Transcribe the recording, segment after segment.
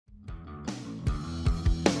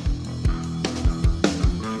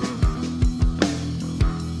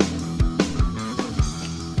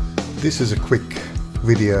This is a quick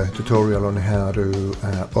video tutorial on how to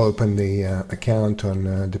open the account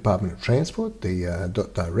on Department of Transport, the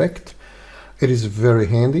 .direct. It is very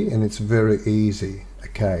handy and it's very easy.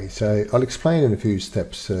 Okay, so I'll explain in a few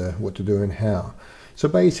steps what to do and how. So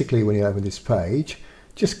basically when you open this page,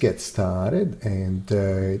 just get started, and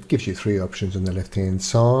it gives you three options on the left hand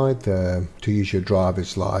side to use your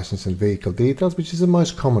driver's license and vehicle details, which is the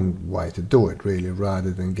most common way to do it really, rather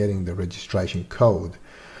than getting the registration code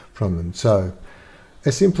from them. So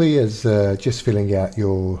as simply as just filling out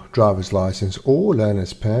your driver's license or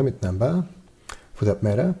learner's permit number for that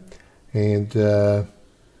matter, and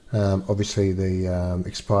obviously the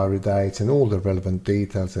expiry dates and all the relevant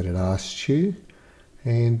details that it asks you.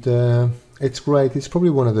 And it's great. It's probably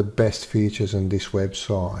one of the best features on this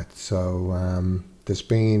website. So there's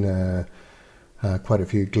been quite a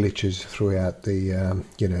few glitches throughout the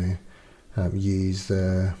years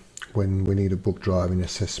when we need to book driving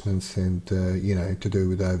assessments and to do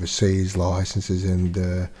with overseas licenses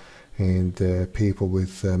and people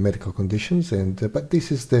with medical conditions. But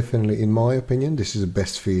this is definitely, in my opinion, this is the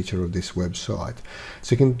best feature of this website.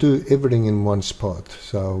 So you can do everything in one spot.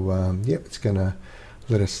 So yep, it's gonna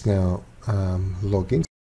let us now log in.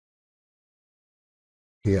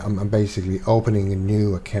 Here I'm basically opening a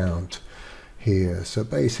new account here. So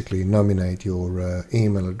basically nominate your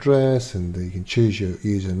email address, and you can choose your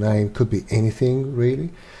username. Could be anything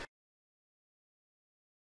really.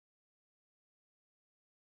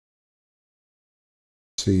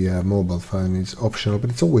 The mobile phone is optional,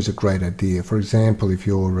 but it's always a great idea. For example, if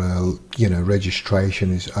your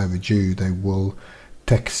registration is overdue, they will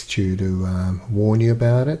text you to warn you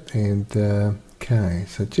about it. And okay,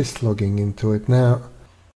 so just logging into it now,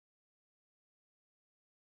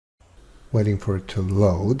 waiting for it to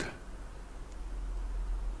load.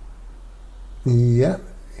 Yeah,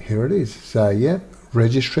 here it is. So yeah,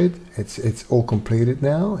 registered. It's all completed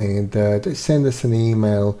now, and they send us an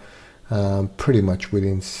email pretty much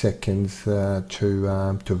within seconds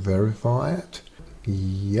to verify it.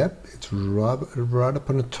 Yep, it's right up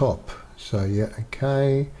on the top. So yeah,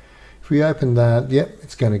 okay. If we open that, yep,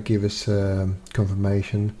 it's going to give us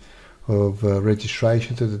confirmation of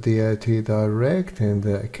registration to the DOT Direct. And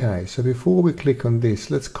okay, so before we click on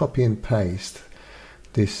this, let's copy and paste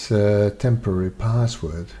this temporary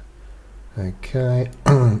password. Okay,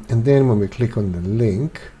 and then when we click on the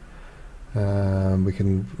link, we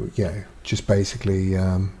can just basically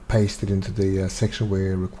paste it into the section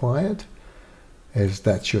where required, as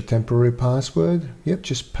that's your temporary password. Yep,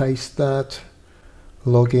 just paste that,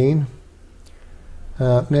 log in.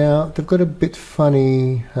 Now they've got a bit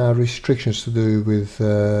funny restrictions to do with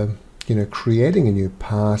creating a new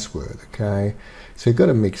password. Okay, so you've got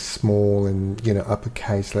to mix small and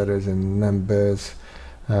uppercase letters and numbers.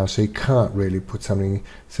 So you can't really put something.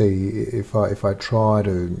 See, if I try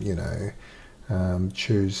to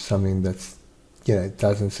choose something that's it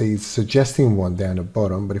doesn't see, it's suggesting one down the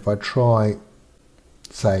bottom, but if I try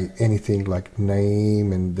say anything like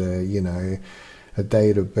name and a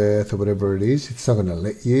date of birth or whatever it is, it's not going to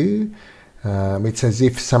let you. It's as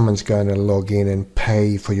if someone's going to log in and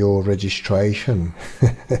pay for your registration.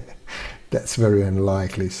 That's very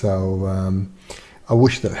unlikely. So I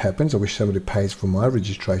wish that happens. I wish somebody pays for my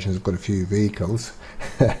registrations. I've got a few vehicles.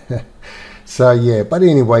 So yeah, but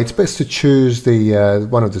anyway, it's best to choose the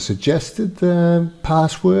one of the suggested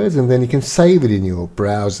passwords, and then you can save it in your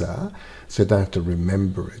browser, so you don't have to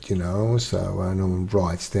remember it, So no one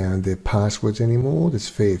writes down their passwords anymore. There's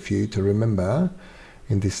fair few to remember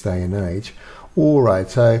in this day and age. Alright,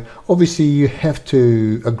 so obviously you have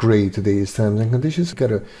to agree to these terms and conditions. You've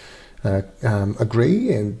got to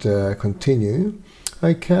agree and continue.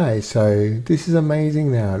 Okay, so this is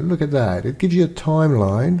amazing now. Look at that. It gives you a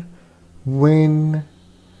timeline when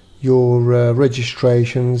your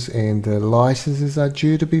registrations and licenses are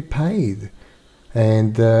due to be paid.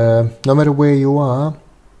 And no matter where you are,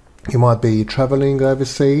 you might be traveling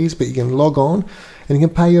overseas, but you can log on and you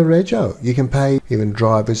can pay your rego. You can pay even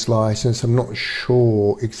driver's license. I'm not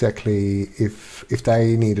sure exactly if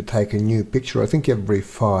they need to take a new picture. I think every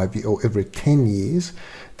 5 or every 10 years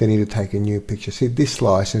they need to take a new picture. See, this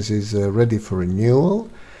license is ready for renewal.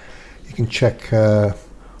 You can check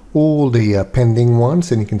all the pending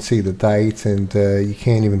ones, and you can see the dates, and you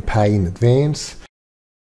can't even pay in advance.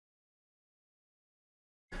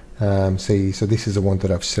 See, so this is the one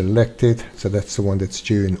that I've selected. So that's the one that's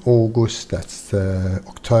due in August. That's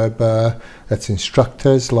October. That's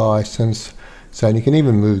instructor's license. So, and you can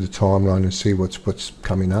even move the timeline and see what's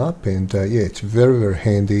coming up. And yeah, it's very, very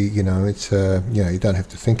handy. It's you don't have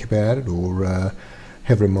to think about it or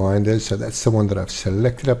have reminders. So that's the one that I've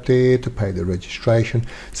selected up there to pay the registration.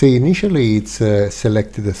 See, initially it's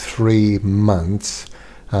selected the 3 months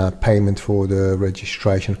payment for the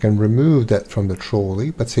registration. I can remove that from the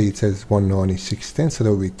trolley, but see, it says 196.10, so that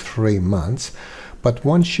will be 3 months. But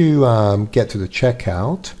once you get to the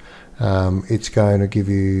checkout, it's going to give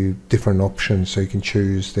you different options, so you can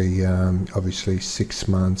choose the obviously 6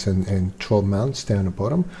 months and 12 months down the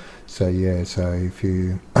bottom. So yeah, so if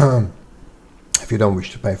you if you don't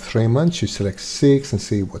wish to pay for 3 months, you select 6 and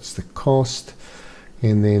see what's the cost,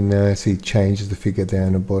 and then see it changes the figure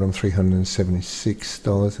down the bottom,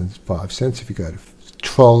 $376.05. If you go to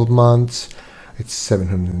 12 months, it's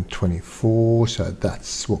 $724. So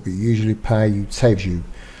that's what we usually pay. It saves you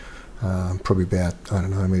probably about, I don't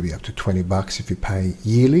know, maybe up to $20 if you pay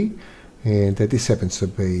yearly. And this happens to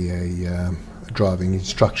be a driving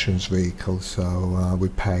instructions vehicle, so we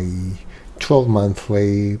pay 12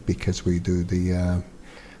 monthly because we do the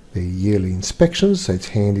yearly inspections, so it's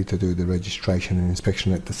handy to do the registration and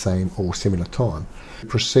inspection at the same or similar time.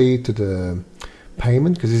 Proceed to the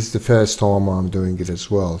payment, because this is the first time I'm doing it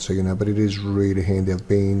as well, so you know, but it is really handy. I've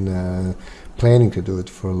been planning to do it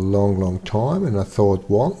for a long time, and I thought,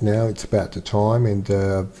 well, now it's about the time. And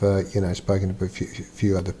I've you know, spoken to a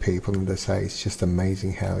few other people, and they say it's just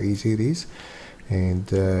amazing how easy it is, and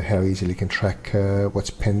how easily you can track what's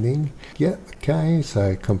pending. Yeah, okay,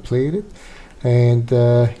 so complete it. And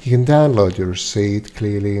you can download your receipt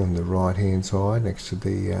clearly on the right hand side next to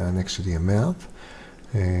the amount,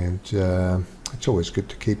 and it's always good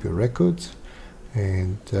to keep your records.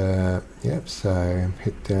 And yep, so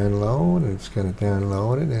hit download, and it's going to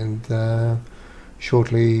download it, and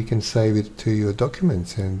shortly you can save it to your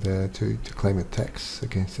documents and to claim a tax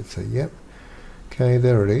against it. So yep, okay,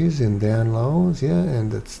 there it is in downloads. Yeah,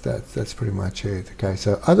 and that's pretty much it. Okay,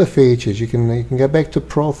 so other features, you can go back to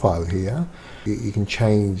profile here. You can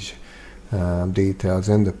change details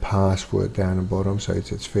and the password down the bottom, so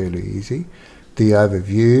it's fairly easy. The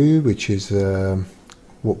overview, which is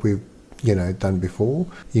what we've done before.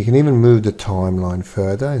 You can even move the timeline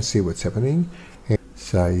further and see what's happening.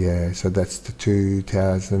 So yeah, so that's the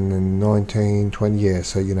 2019-20, yeah,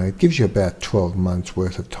 so it gives you about 12 months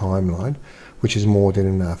worth of timeline, which is more than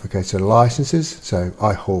enough. Okay, so licenses, so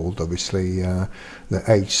I hold obviously the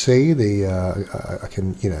HC, I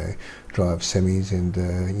can drive semis and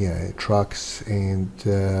trucks, and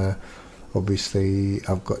obviously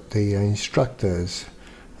I've got the instructors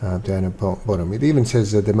down at the bottom. It even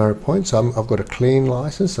says the demerit points. I've got a clean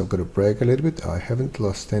license. I've got to brag a little bit. I haven't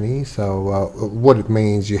lost any. So what it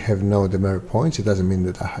means, you have no demerit points. It doesn't mean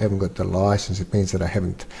that I haven't got the license. It means that I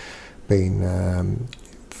haven't been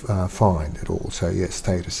fined at all. So yeah,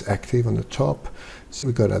 status active on the top. So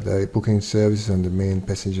we've got other booking services, on-demand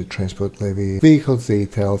passenger transport levy, vehicles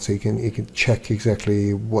details. So you can check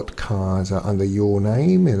exactly what cars are under your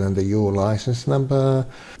name and under your license number.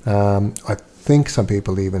 I think some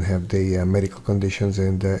people even have the medical conditions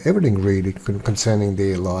and everything really concerning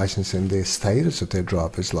their license and their status of their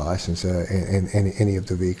driver's license and any of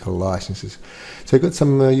the vehicle licenses. So you've got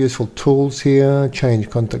some useful tools here: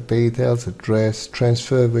 change contact details, address,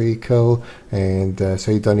 transfer vehicle, and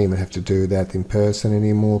so you don't even have to do that in person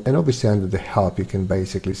anymore. And obviously under the help you can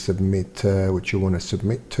basically submit what you want to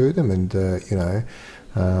submit to them, and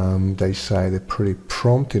they say they're pretty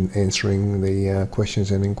prompt in answering the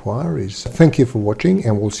questions and inquiries. Thank you for watching,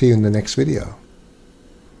 and we'll see you in the next video.